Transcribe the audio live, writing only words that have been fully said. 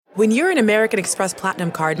When you're an American Express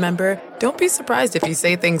Platinum card member, don't be surprised if you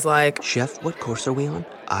say things like, "Chef, what course are we on?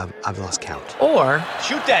 I've lost count." Or,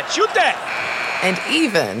 Shoot that! And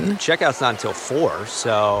even, Checkout's not until 4,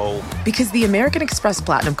 so... Because the American Express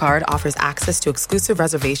Platinum Card offers access to exclusive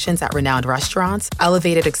reservations at renowned restaurants,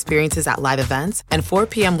 elevated experiences at live events, and 4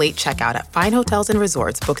 p.m. late checkout at fine hotels and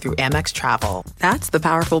resorts booked through Amex Travel. That's the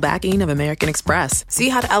powerful backing of American Express. See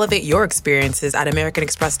how to elevate your experiences at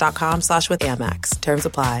americanexpress.com/withAmex. Terms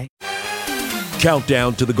apply.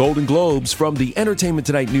 Countdown to the Golden Globes from the Entertainment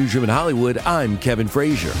Tonight newsroom in Hollywood. I'm Kevin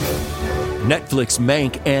Frazier. Netflix,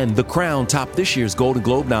 Mank, and The Crown topped this year's Golden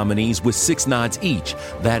Globe nominees with 6 nods each.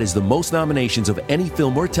 That is the most nominations of any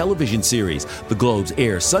film or television series. The Globes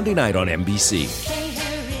air Sunday night on NBC.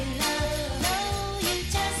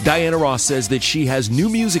 Diana Ross says that she has new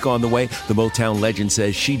music on the way. The Motown legend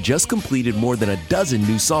says she just completed more than a dozen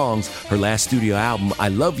new songs. Her last studio album, I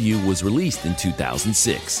Love You, was released in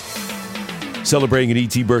 2006. Celebrating an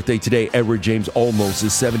ET birthday today, Edward James Olmos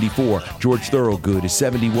is 74, George Thorogood is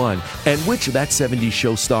 71, and which of that 70s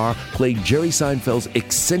show star played Jerry Seinfeld's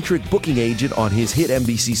eccentric booking agent on his hit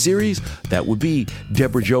NBC series? That would be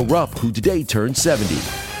Deborah Jo Rupp, who today turned 70.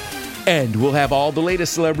 And we'll have all the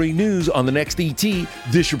latest celebrity news on the next ET.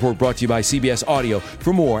 This report brought to you by CBS Audio.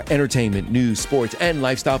 For more entertainment, news, sports, and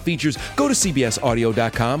lifestyle features, go to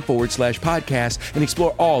cbsaudio.com/podcast and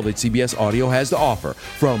explore all that CBS Audio has to offer.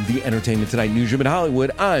 From the Entertainment Tonight newsroom in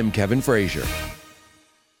Hollywood, I'm Kevin Frazier.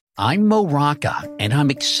 I'm Mo Rocca, and I'm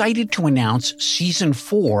excited to announce Season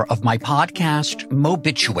 4 of my podcast,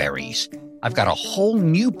 Mobituaries. I've got a whole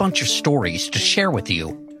new bunch of stories to share with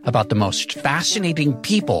you about the most fascinating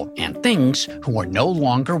people and things who are no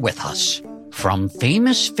longer with us. From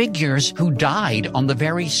famous figures who died on the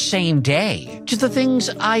very same day to the things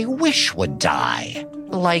I wish would die,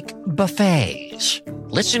 like buffets.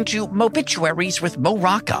 Listen to Mobituaries with Mo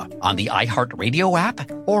Rocca on the iHeartRadio app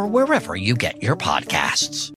or wherever you get your podcasts.